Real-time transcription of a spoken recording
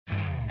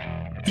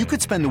You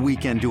could spend the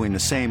weekend doing the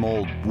same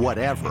old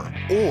whatever,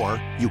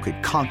 or you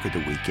could conquer the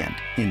weekend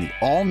in the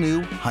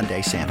all-new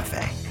Hyundai Santa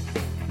Fe.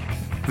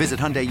 Visit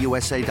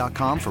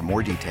HyundaiUSA.com for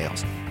more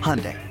details.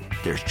 Hyundai,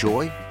 there's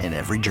joy in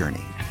every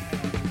journey.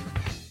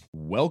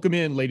 Welcome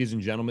in, ladies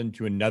and gentlemen,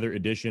 to another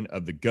edition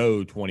of the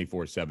Go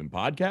 24/7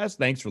 podcast.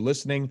 Thanks for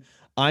listening.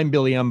 I'm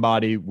Billy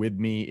Embody. With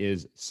me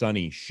is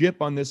Sonny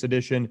Ship on this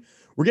edition.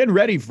 We're getting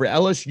ready for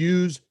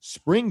LSU's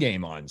spring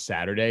game on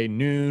Saturday,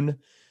 noon,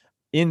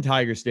 in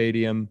Tiger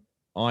Stadium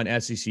on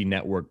SEC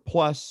Network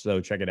Plus.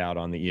 So check it out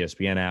on the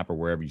ESPN app or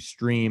wherever you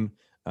stream.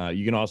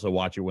 You can also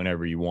watch it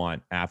whenever you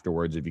want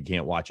afterwards if you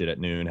can't watch it at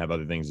noon, have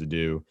other things to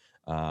do.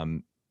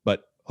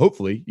 But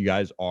hopefully you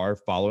guys are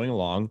following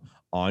along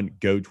on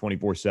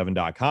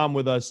go247.com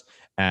with us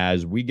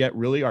as we get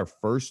really our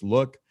first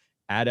look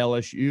at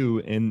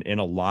LSU in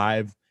a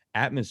live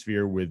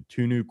atmosphere with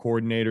two new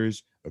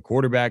coordinators, a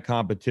quarterback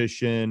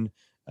competition,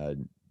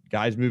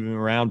 guys moving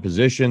around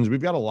positions.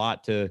 We've got a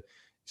lot to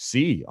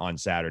see on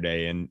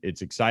Saturday, and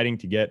it's exciting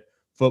to get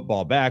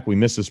football back. We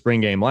missed the spring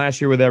game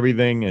last year with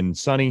everything, and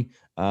Sonny,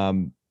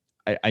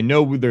 I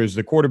know there's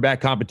the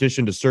quarterback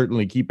competition to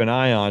certainly keep an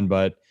eye on,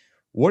 but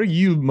what are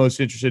you most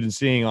interested in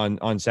seeing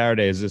on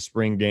Saturday as this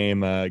spring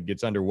game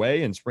gets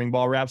underway and spring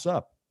ball wraps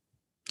up?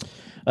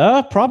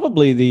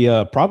 Probably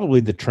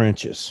the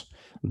trenches,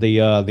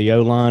 the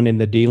O-line and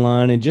the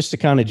D-line, and just to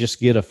kind of just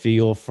get a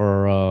feel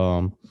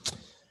for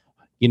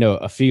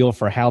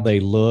how they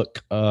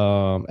look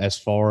as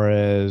far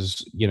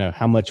as,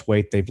 how much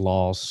weight they've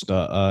lost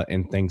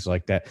and things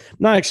like that. I'm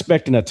not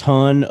expecting a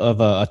ton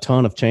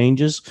of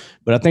changes,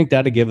 but I think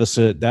that'll give us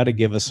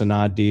an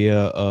idea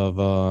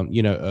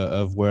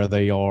of where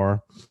they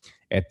are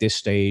at this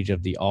stage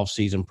of the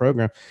offseason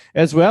program,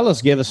 as well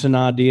as give us an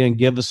idea and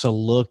give us a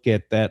look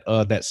at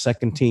that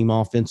second team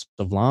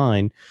offensive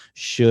line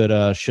should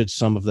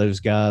some of those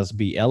guys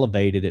be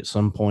elevated at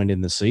some point in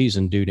the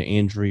season due to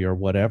injury or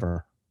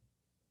whatever.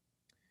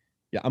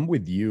 Yeah, I'm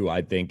with you,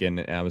 I think, and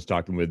I was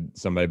talking with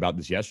somebody about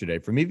this yesterday.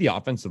 For me, the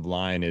offensive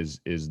line is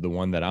the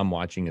one that I'm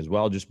watching as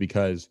well, just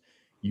because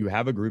you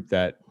have a group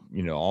that,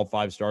 all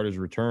five starters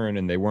return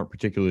and they weren't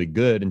particularly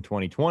good in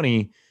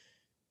 2020,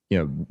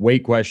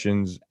 weight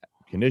questions,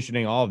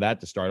 conditioning, all of that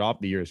to start off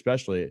the year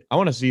especially. I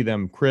want to see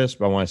them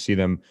crisp. I want to see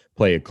them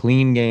play a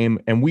clean game.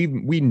 And we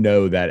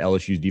know that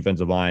LSU's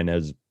defensive line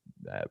has,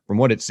 from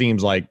what it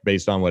seems like,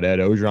 based on what Ed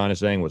Ogeron is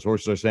saying, what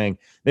sources are saying,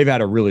 they've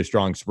had a really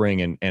strong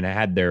spring and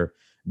had their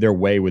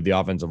way with the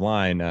offensive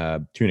line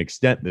to an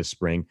extent this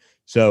spring.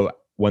 So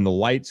when the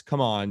lights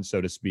come on,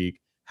 so to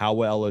speak, how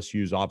will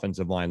LSU's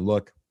offensive line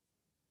look?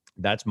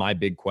 That's my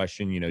big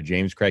question.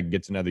 James Craig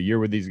gets another year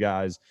with these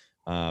guys.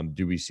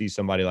 Do we see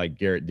somebody like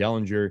Garrett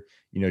Dellinger,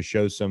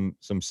 show some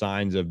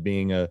signs of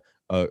being a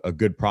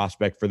good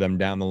prospect for them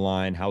down the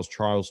line? How's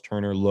Charles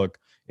Turner look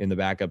in the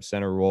backup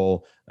center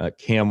role?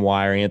 Cam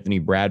Wire, Anthony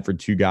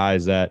Bradford, two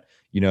guys that,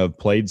 have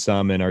played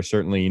some and are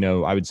certainly,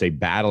 I would say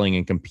battling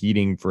and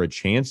competing for a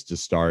chance to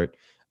start,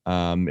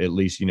 at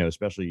least,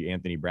 especially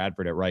Anthony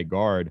Bradford at right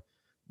guard.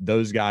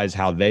 Those guys,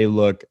 how they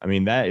look. I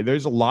mean,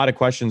 there's a lot of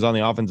questions on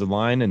the offensive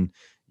line, and,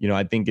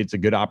 I think it's a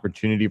good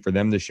opportunity for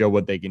them to show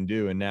what they can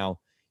do. And now,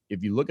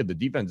 if you look at the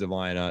defensive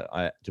line,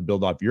 to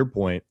build off your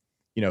point,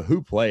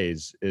 who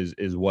plays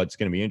is what's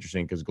going to be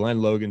interesting, because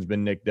Glenn Logan's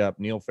been nicked up.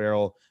 Neil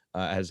Farrell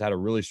has had a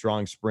really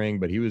strong spring,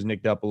 but he was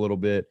nicked up a little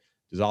bit.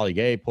 Does Ollie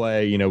Gay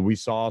play? We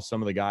saw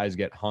some of the guys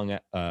get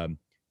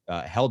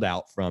held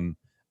out from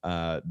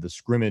the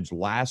scrimmage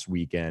last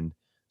weekend.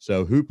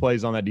 So who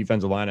plays on that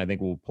defensive line, I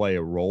think, will play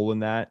a role in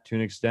that to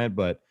an extent.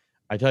 But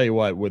I tell you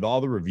what, with all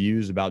the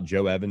reviews about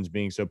Joe Evans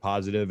being so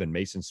positive and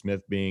Mason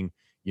Smith being,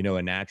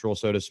 a natural,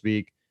 so to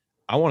speak,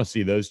 I want to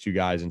see those two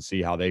guys and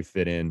see how they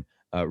fit in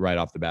right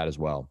off the bat as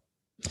well.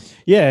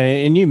 Yeah,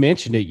 and you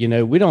mentioned it.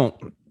 We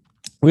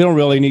don't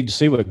really need to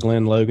see what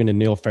Glenn Logan and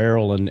Neil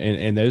Farrell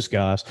and those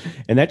guys,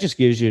 and that just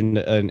gives you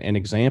an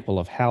example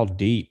of how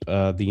deep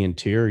the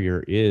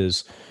interior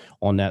is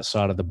on that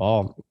side of the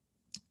ball.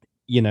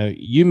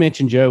 You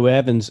mentioned Joe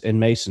Evans and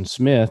Mason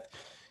Smith,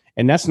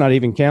 and that's not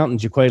even counting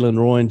Jaquelin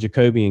Roy and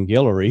Jacobian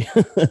Guillory,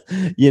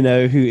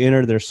 who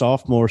entered their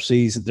sophomore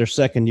season, their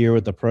second year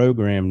with the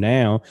program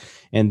now.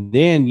 And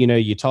then,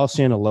 you toss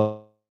in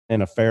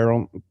a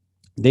Farrell.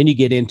 Then you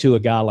get into a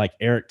guy like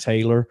Eric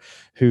Taylor,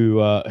 who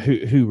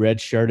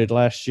redshirted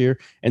last year,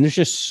 and there's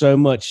just so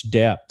much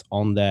depth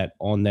on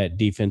that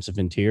defensive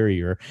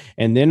interior.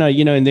 And then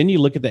and then you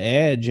look at the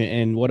edge,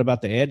 and what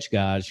about the edge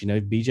guys?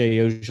 B.J.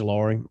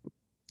 Ojulari,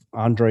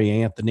 Andre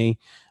Anthony,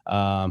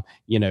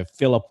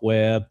 Philip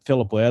Webb.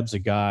 Philip Webb's a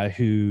guy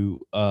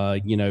who,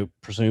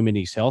 presuming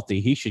he's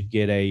healthy, he should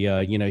get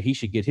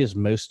his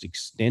most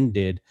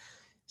extended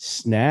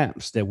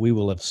snaps that we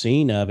will have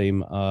seen of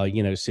him,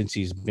 since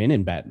he's been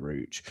in Baton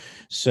Rouge.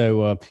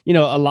 So,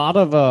 a lot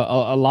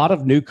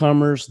of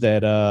newcomers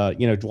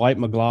that, Dwight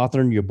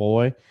McLaughlin, your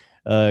boy,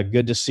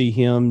 good to see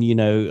him.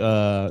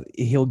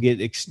 He'll get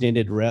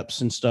extended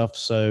reps and stuff.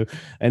 So,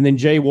 and then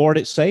Jay Ward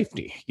at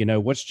safety.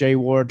 What's Jay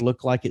Ward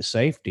look like at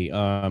safety?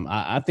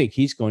 I think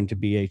he's going to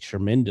be a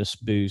tremendous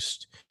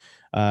boost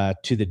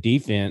to the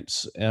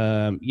defense.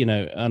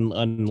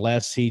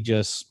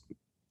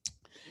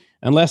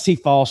 Unless he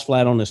falls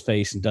flat on his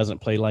face and doesn't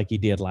play like he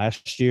did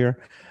last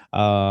year.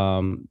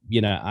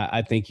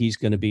 I think he's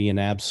going to be an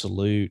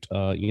absolute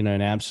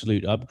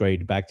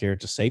upgrade back there at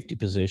the safety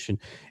position,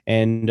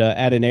 and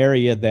at an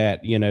area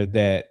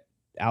that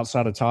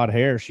outside of Todd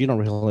Harris, you don't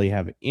really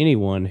have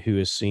anyone who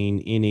has seen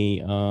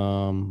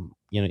anything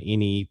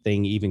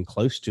even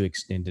close to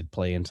extended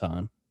playing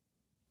time.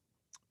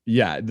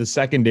 Yeah, the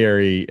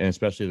secondary and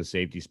especially the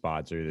safety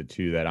spots are the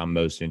two that I'm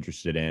most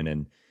interested in.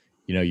 And,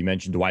 you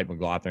mentioned Dwight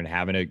McGlothern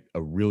having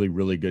a really,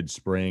 really good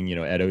spring.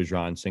 Ed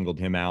Ogeron singled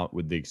him out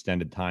with the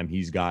extended time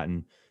he's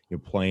gotten,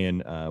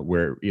 playing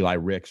where Eli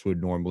Ricks would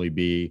normally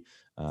be.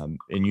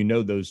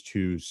 And those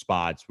two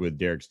spots with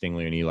Derek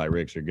Stingley and Eli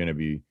Ricks are going to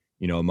be,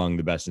 among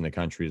the best in the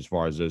country as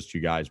far as those two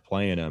guys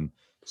playing them.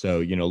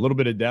 So, a little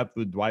bit of depth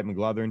with Dwight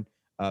McGlothern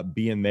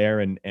being there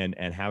and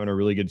having a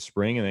really good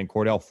spring. And then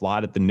Cordell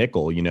Flott at the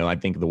nickel. I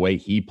think the way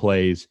he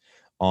plays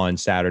on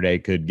Saturday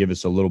could give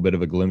us a little bit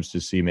of a glimpse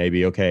to see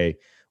maybe, okay,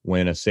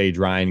 when a Sage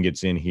Ryan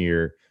gets in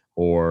here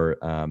or,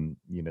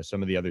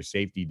 some of the other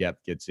safety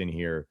depth gets in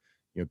here,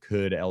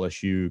 could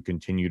LSU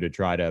continue to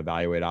try to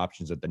evaluate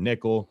options at the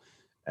nickel?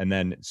 And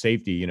then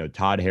safety,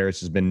 Todd Harris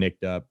has been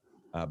nicked up,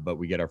 but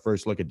we get our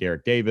first look at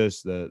Derek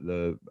Davis,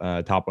 the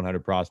top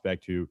 100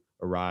 prospect who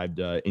arrived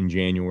in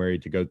January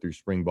to go through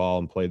spring ball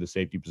and play the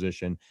safety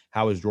position.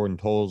 How has Jordan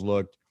Tolles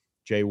looked?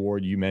 Jay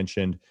Ward, you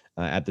mentioned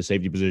at the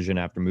safety position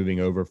after moving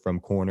over from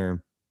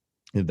corner.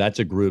 That's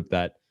a group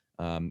that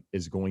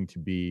is going to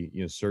be,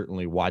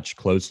 certainly watched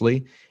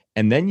closely.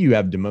 And then you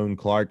have Damone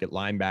Clark at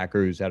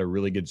linebacker, who's had a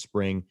really good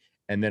spring.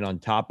 And then on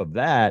top of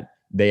that,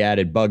 they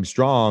added Bug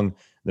Strong,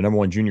 the number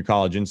one junior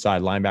college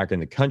inside linebacker in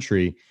the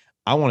country.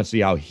 I want to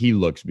see how he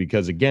looks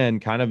because, again,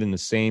 kind of in the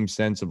same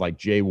sense of like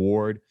Jay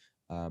Ward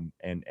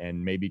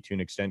and maybe to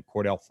an extent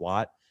Cordell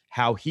Flott,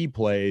 how he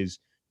plays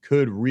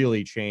could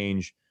really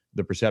change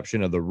the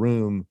perception of the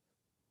room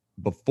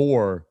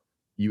before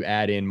you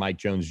add in Mike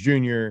Jones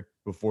Jr.,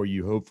 before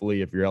you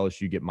hopefully, if you're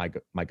LSU, get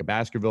Micah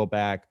Baskerville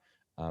back,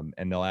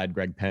 and they'll add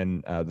Greg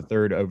Penn the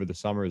third over the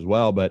summer as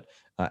well. But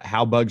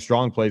how Bug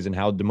Strong plays and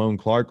how Damone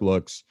Clark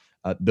looks,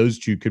 those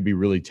two could be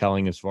really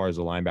telling as far as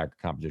the linebacker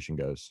competition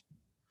goes.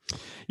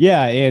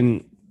 Yeah,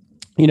 and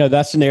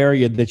that's an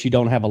area that you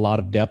don't have a lot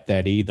of depth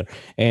at either.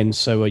 And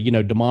so,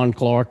 Damone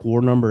Clark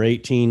wore number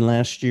 18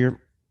 last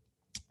year.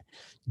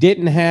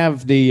 Didn't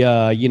have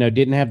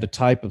the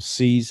type of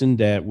season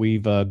that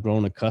we've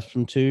grown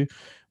accustomed to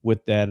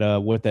with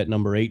that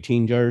number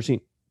 18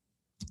 jersey.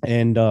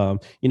 And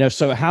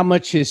so how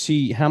much has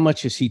he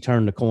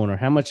turned the corner?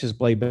 How much has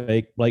Blake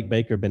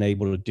Baker been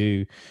able to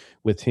do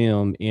with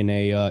him in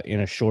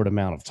a short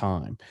amount of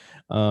time?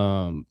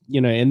 And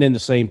then the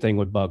same thing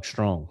with Bug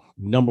Strong,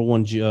 number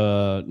one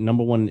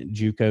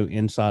JUCO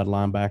inside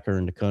linebacker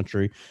in the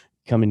country,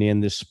 coming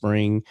in this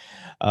spring.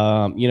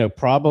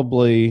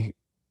 Probably.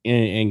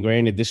 And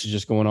granted, this is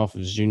just going off of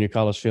his junior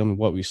college film and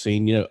what we've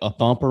seen, a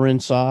thumper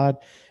inside,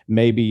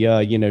 maybe,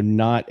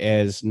 not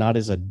as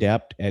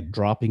adept at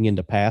dropping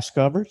into pass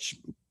coverage.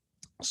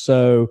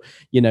 So,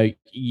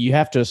 you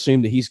have to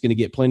assume that he's going to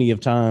get plenty of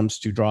times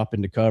to drop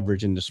into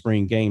coverage in the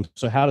spring game.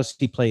 So how does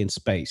he play in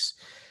space?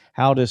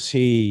 How does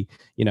he,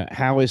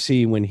 how is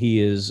he when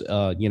he is,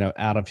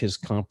 out of his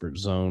comfort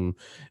zone,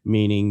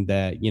 meaning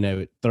that,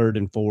 at 3rd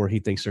and 4, he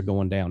thinks they're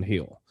going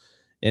downhill.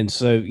 And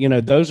so,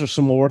 those are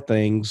some more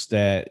things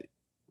that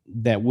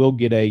we'll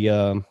get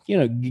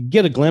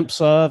a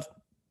glimpse of,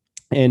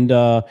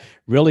 and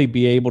really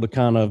be able to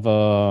kind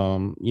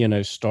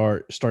of,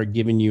 start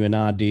giving you an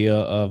idea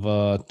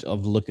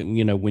of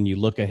looking, when you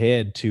look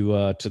ahead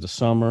to the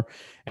summer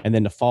and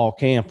then the fall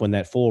camp when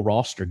that full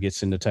roster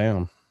gets into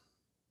town.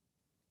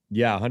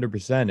 Yeah,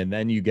 100%. And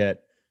then you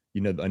get,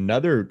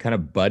 another kind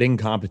of budding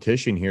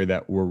competition here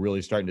that we're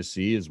really starting to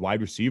see is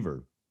wide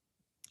receiver.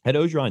 Ed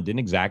Ogeron didn't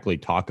exactly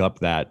talk up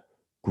that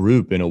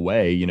group in a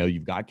way.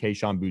 You've got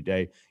Kayshon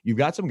Boutte. You've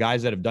got some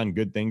guys that have done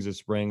good things this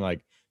spring,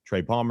 like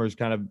Trey Palmer's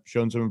kind of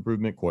shown some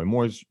improvement. Coy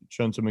Moore's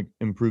shown some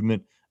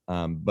improvement.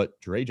 But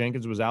Trey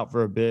Jenkins was out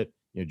for a bit.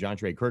 John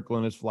Trey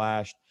Kirkland has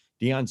flashed.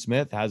 Deion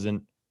Smith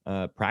hasn't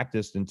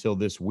practiced until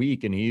this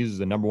week, and he's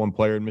the number one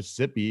player in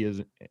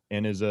Mississippi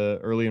and is a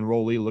early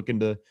enrollee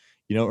looking to,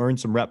 earn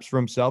some reps for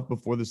himself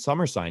before the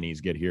summer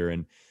signees get here.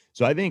 And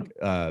so I think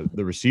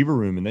the receiver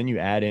room, and then you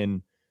add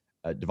in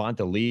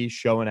Devonta Lee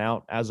showing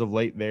out as of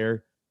late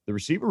there. The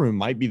receiver room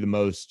might be the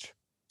most,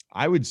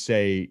 I would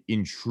say,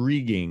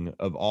 intriguing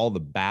of all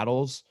the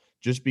battles,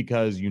 just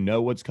because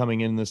what's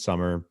coming in the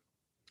summer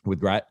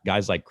with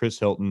guys like Chris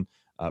Hilton,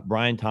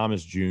 Brian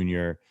Thomas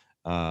Jr.,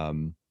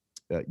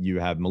 you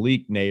have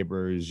Malik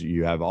Neighbors,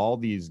 you have all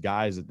these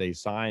guys that they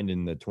signed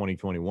in the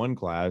 2021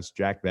 class,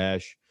 Jack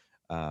Besh,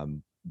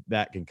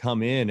 that can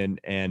come in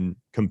and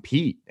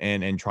compete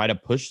and try to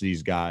push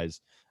these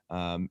guys.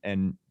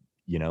 And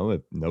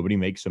if nobody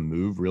makes a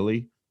move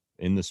really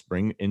in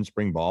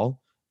spring ball,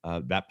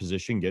 that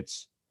position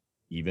gets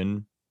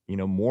even,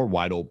 more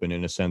wide open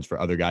in a sense for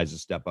other guys to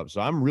step up. So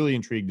I'm really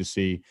intrigued to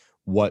see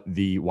what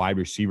the wide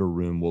receiver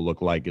room will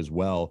look like as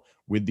well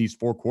with these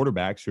 4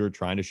 quarterbacks who are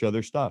trying to show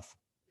their stuff.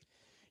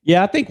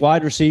 Yeah, I think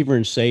wide receiver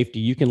and safety,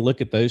 you can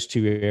look at those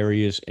 2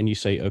 areas and you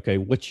say, okay,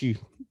 what you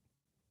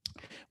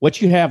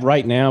have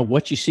right now,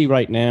 what you see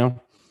right now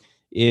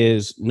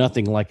is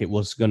nothing like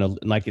it's going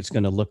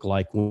to look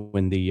like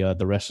when the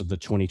rest of the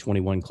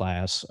 2021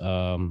 class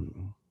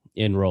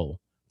enroll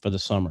for the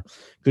summer.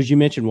 Because you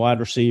mentioned wide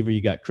receiver,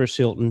 you got Chris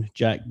Hilton,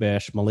 Jack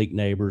Bech, Malik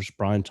Neighbors,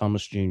 Brian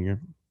Thomas Jr.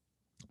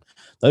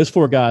 Those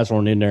 4 guys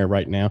aren't in there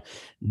right now.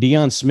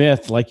 Deion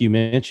Smith, like you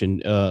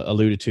mentioned,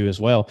 alluded to as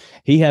well.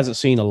 He hasn't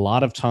seen a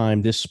lot of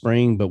time this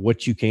spring, but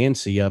what you can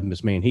see of him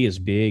is, man, he is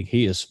big,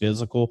 he is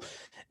physical,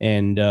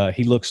 and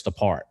he looks the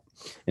part.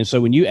 And so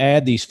when you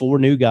add these 4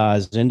 new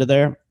guys into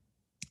there,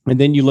 and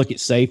then you look at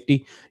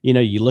safety,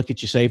 you look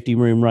at your safety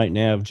room right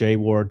now of Jay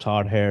Ward,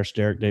 Todd Harris,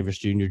 Derek Davis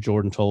Jr.,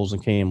 Jordan Tolles,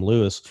 and Cam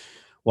Lewis.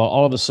 Well,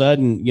 all of a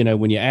sudden,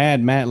 when you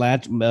add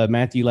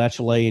Matthew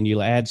Latchley and you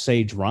add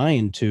Sage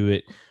Ryan to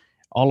it,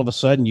 all of a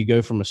sudden you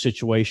go from a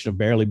situation of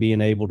barely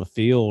being able to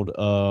field,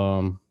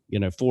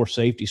 4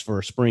 safeties for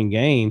a spring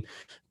game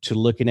to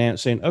looking at it and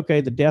saying,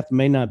 okay, the depth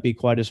may not be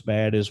quite as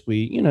bad as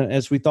we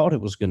thought it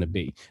was going to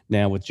be.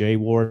 Now with Jay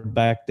Ward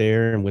back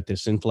there and with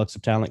this influx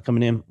of talent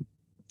coming in.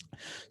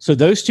 So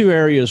those 2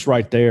 areas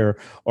right there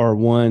are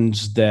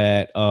ones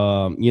that,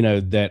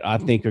 that I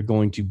think are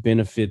going to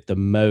benefit the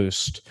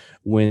most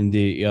when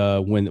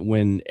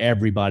when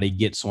everybody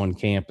gets on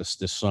campus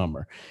this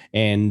summer.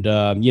 And,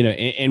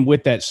 and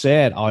with that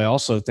said, I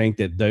also think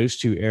that those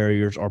 2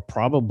 areas are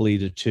probably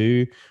the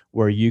 2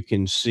 where you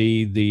can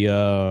see the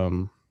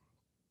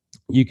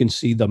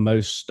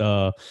most,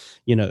 the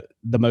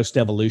most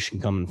evolution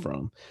coming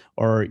from,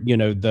 or,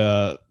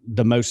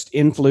 the most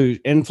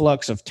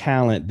influx of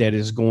talent that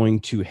is going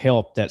to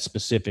help that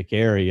specific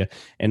area.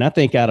 And I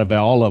think out of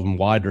all of them,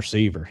 wide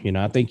receiver,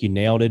 I think you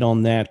nailed it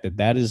on that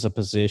is a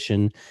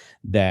position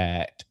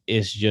that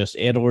is just,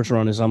 Ed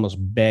Orgeron is almost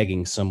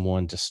begging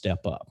someone to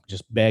step up.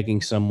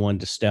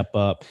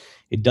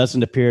 It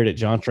doesn't appear that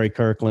Jontre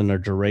Kirkland or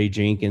Jeray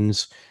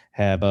Jenkins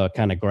have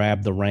kind of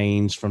grabbed the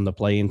reins from the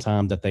playing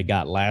time that they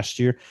got last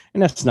year.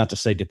 And that's not to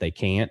say that they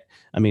can't.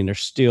 I mean, there's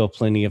still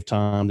plenty of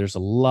time. There's a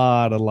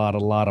lot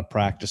of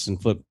practice in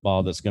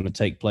football that's going to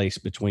take place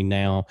between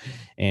now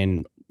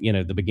and,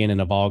 the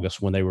beginning of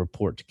August when they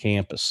report to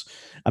campus.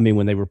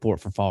 When they report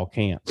for fall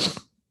camp.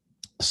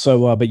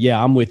 So, but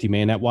yeah, I'm with you,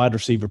 man. That wide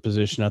receiver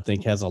position, I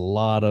think, has a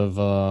lot of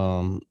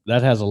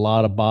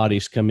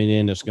bodies coming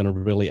in. That's going to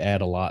really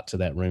add a lot to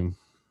that room.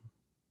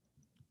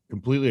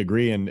 Completely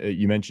agree. And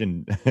you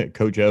mentioned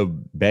Coach O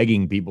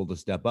begging people to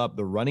step up.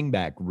 The running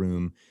back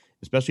room,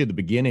 especially at the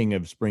beginning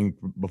of spring,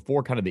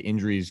 before kind of the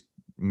injuries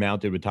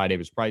mounted with Ty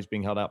Davis Price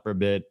being held out for a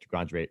bit,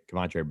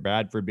 Kevontre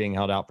Bradford being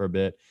held out for a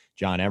bit,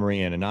 John Emery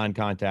in a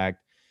non-contact.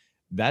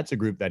 That's a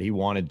group that he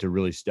wanted to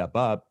really step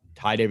up.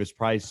 Ty Davis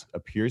Price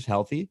appears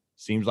healthy.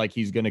 Seems like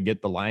he's going to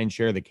get the lion's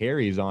share of the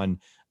carries on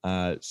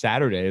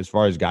Saturday as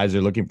far as guys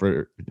are looking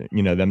for,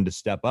 them to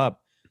step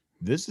up.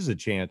 This is a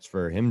chance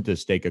for him to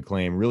stake a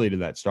claim really to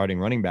that starting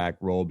running back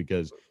role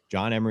because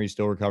John Emery is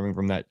still recovering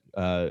from that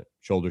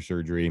shoulder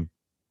surgery.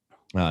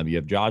 You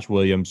have Josh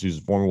Williams, who's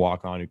a former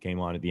walk-on who came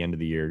on at the end of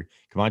the year.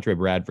 Kevontre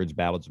Bradford's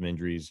battled some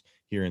injuries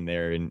here and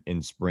there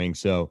in spring.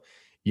 So,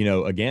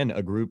 again,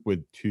 a group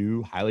with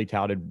 2 highly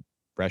touted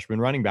freshman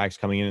running backs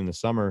coming in the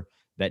summer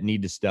that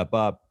need to step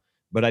up.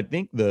 But I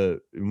think and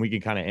we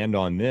can kind of end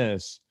on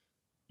this,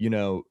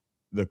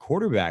 the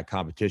quarterback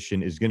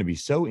competition is going to be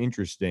so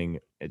interesting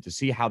to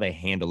see how they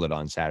handle it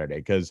on Saturday.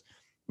 Because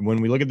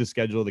when we look at the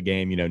schedule of the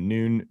game,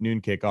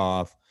 noon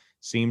kickoff,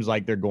 seems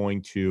like they're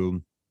going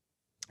to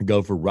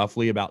go for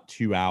roughly about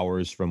 2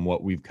 hours from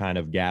what we've kind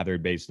of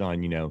gathered based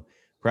on,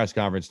 press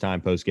conference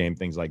time, post game,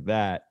 things like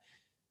that.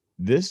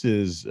 This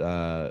is,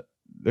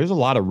 there's a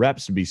lot of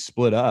reps to be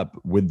split up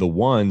with the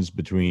ones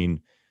between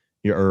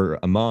or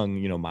among,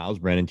 Miles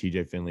Brennan,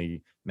 TJ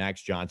Finley,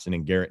 Max Johnson,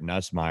 and Garrett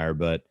Nussmeier.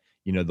 But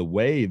the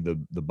way the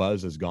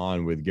buzz has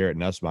gone with Garrett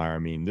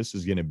Nussmeier, this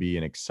is going to be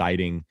an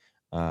exciting,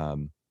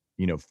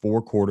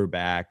 4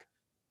 quarterback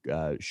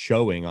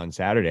showing on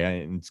Saturday.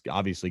 And it's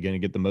obviously going to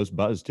get the most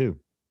buzz too.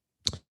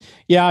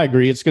 Yeah, I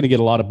agree. It's going to get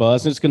a lot of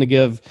buzz. And it's going to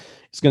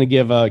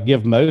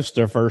give most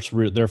their first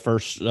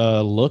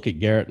look at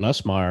Garrett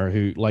Nussmeier,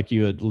 who, like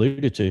you had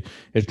alluded to,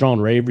 has drawn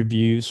rave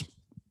reviews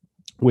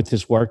with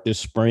his work this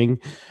spring.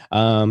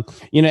 And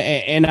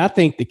I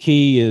think the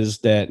key is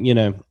that,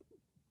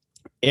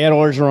 Ed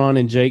Orgeron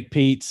and Jake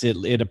Peetz,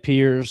 it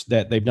appears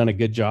that they've done a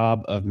good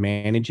job of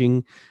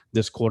managing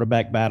this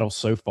quarterback battle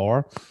so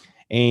far.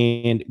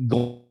 And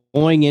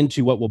going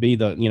into what will be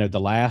the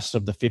last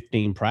of the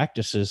 15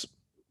 practices,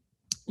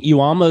 you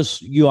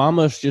almost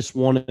just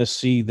want to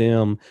see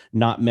them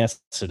not mess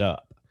it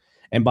up.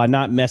 And by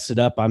not mess it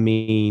up, I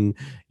mean,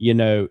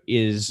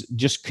 is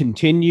just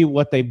continue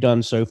what they've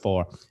done so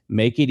far.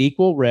 Make it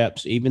equal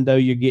reps, even though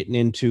you're getting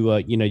into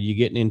a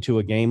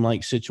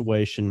game-like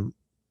situation.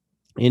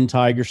 in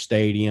Tiger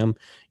Stadium.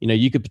 You know,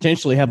 you could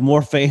potentially have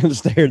more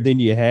fans there than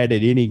you had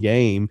at any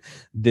game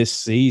this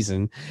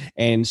season.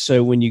 And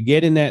so when you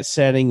get in that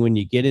setting, when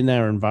you get in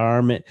that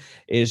environment,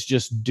 is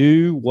just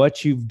do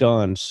what you've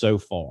done so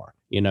far.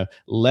 You know,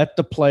 let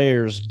the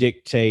players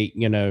dictate,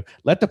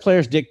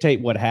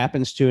 what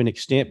happens to an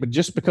extent, but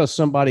just because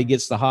somebody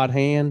gets the hot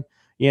hand,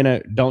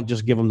 don't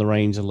just give them the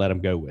reins and let them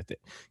go with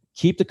it.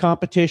 Keep the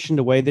competition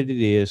the way that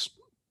it is.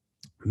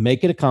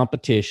 Make it a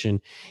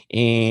competition,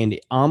 and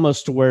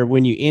almost to where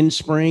when you in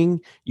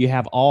spring, you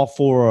have all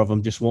four of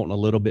them just wanting a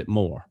little bit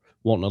more.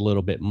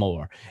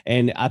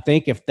 And I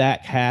think if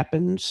that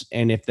happens,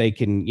 and if they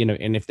can,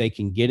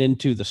 get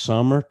into the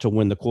summer to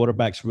when the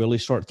quarterbacks really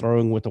start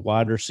throwing with the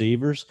wide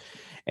receivers,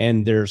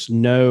 and there's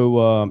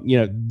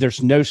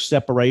there's no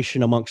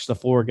separation amongst the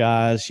four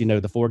guys.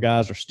 The four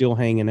guys are still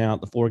hanging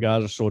out. The four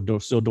guys are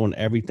still doing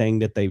everything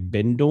that they've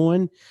been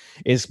doing.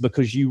 Is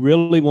because you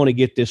really want to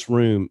get this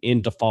room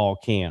into fall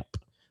camp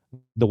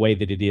the way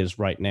that it is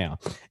right now.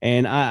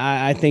 And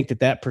I think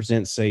that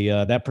presents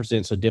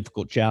a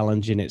difficult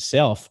challenge in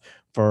itself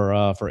for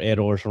Ed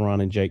Orgeron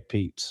and Jake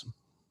Peetz.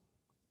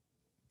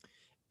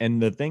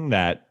 And the thing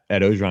that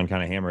Ed Orgeron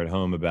kind of hammered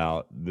home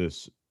about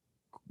this,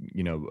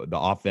 the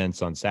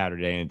offense on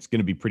Saturday, and it's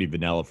going to be pretty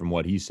vanilla from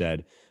what he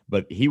said,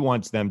 but he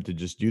wants them to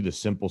just do the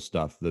simple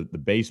stuff, the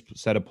base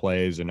set of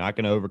plays. They're not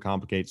going to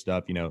overcomplicate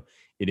stuff.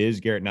 It is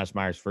Garrett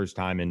Nussmeier's first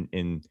time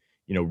in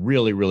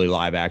really, really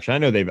live action.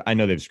 I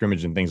know they've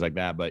scrimmaged and things like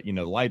that, but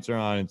the lights are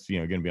on. It's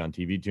going to be on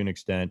TV to an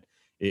extent.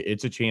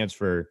 It's a chance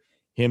for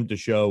him to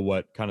show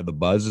what kind of the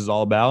buzz is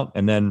all about.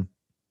 And then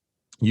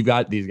you've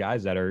got these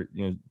guys that are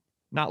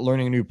not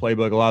learning a new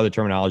playbook. A lot of the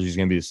terminology is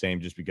going to be the same,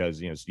 just because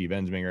Steve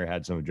Ensminger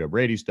had some of Joe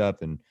Brady's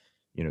stuff, and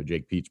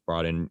Jake Peetz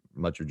brought in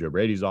much of Joe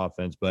Brady's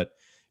offense. But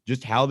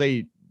just how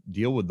they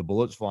deal with the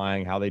bullets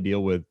flying, how they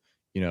deal with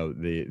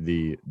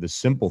the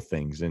simple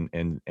things,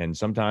 and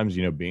sometimes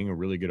being a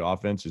really good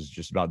offense is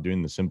just about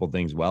doing the simple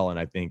things well. And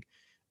I think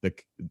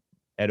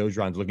Ed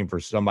Orgeron's looking for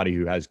somebody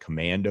who has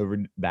command over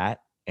that,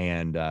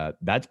 and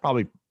that's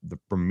probably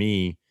for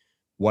me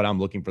what I'm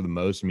looking for the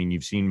most. I mean,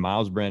 you've seen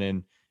Miles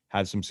Brennan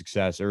had some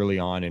success early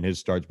on in his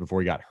starts before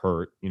he got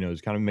hurt. It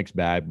was kind of a mixed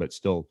bag, but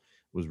still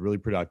was really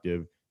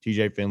productive.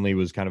 TJ Finley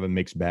was kind of a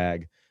mixed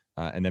bag.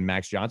 And then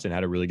Max Johnson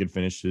had a really good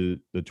finish to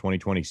the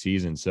 2020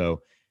 season.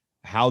 So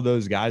how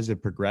those guys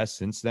have progressed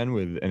since then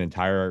with an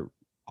entire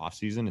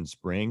offseason and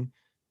spring,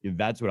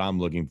 that's what I'm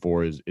looking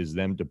for is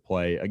them to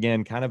play,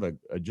 again, kind of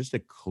just a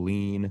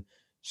clean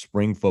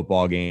spring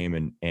football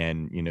game.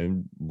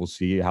 And we'll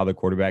see how the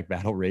quarterback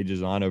battle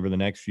rages on over the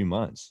next few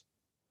months.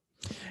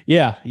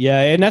 Yeah.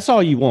 And that's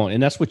all you want.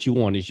 And that's what you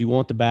want, is you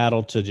want the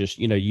battle to just,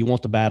 you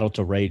want the battle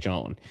to rage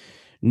on.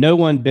 No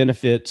one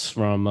benefits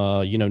from Ed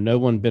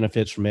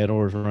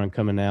Orgeron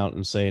coming out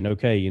and saying,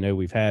 okay,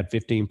 we've had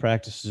 15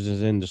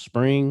 practices in the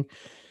spring.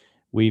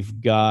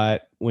 We've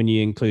got, when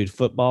you include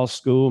football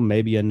school,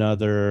 maybe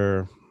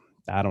another,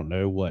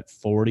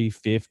 40,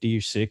 50,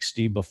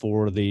 60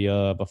 before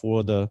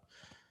the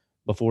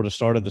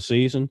start of the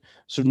season.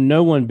 So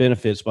no one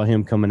benefits by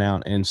him coming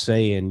out and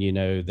saying,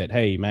 that,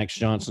 hey, Max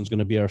Johnson's going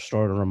to be our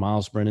starter, or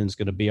Miles Brennan's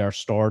going to be our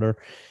starter,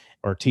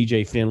 or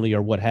TJ Finley,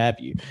 or what have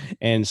you.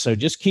 And so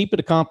just keep it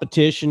a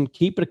competition,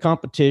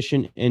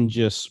 and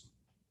just,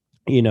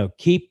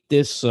 keep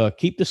this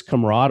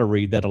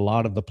camaraderie that a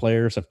lot of the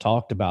players have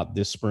talked about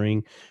this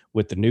spring,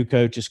 with the new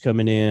coaches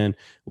coming in,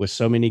 with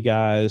so many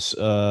guys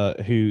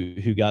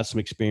who got some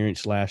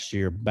experience last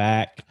year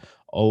back,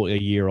 a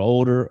year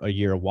older, a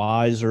year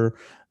wiser,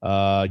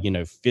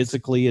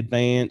 physically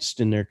advanced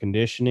in their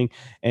conditioning,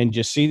 and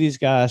just see these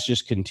guys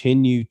just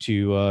continue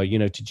to,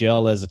 to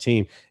gel as a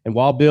team. And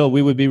while, Bill,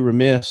 we would be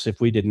remiss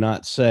if we did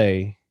not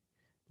say,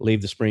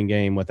 leave the spring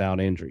game without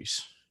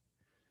injuries,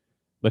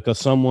 because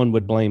someone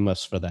would blame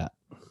us for that.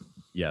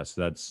 Yes,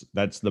 that's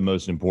the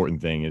most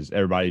important thing, is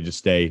everybody just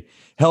stay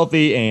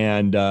healthy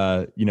and,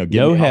 get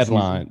no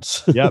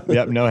headlines. Yep.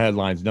 No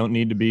headlines. Don't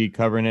need to be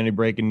covering any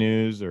breaking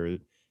news or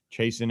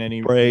chasing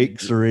any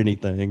breaks or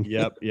anything.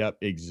 Yep.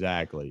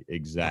 Exactly.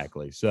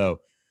 So,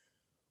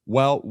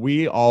 well,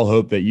 we all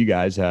hope that you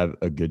guys have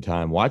a good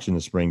time watching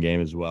the spring game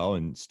as well,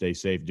 and stay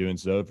safe doing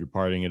so if you're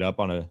partying it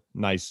up on a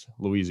nice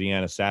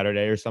Louisiana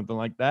Saturday or something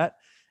like that.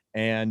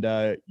 And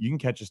you can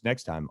catch us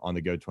next time on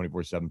the Go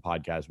 24/7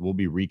 podcast. We'll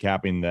be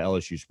recapping the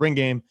LSU spring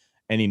game,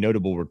 any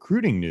notable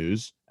recruiting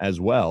news as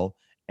well.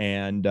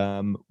 And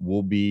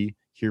we'll be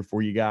here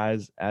for you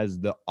guys as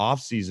the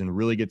offseason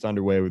really gets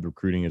underway with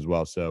recruiting as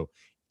well. So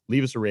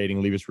leave us a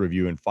rating, leave us a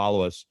review, and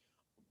follow us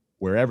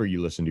wherever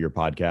you listen to your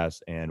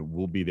podcast. And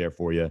we'll be there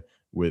for you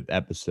with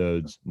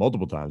episodes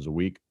multiple times a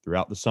week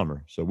throughout the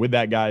summer. So with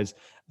that, guys,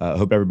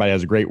 hope everybody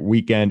has a great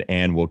weekend,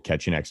 and we'll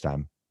catch you next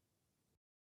time.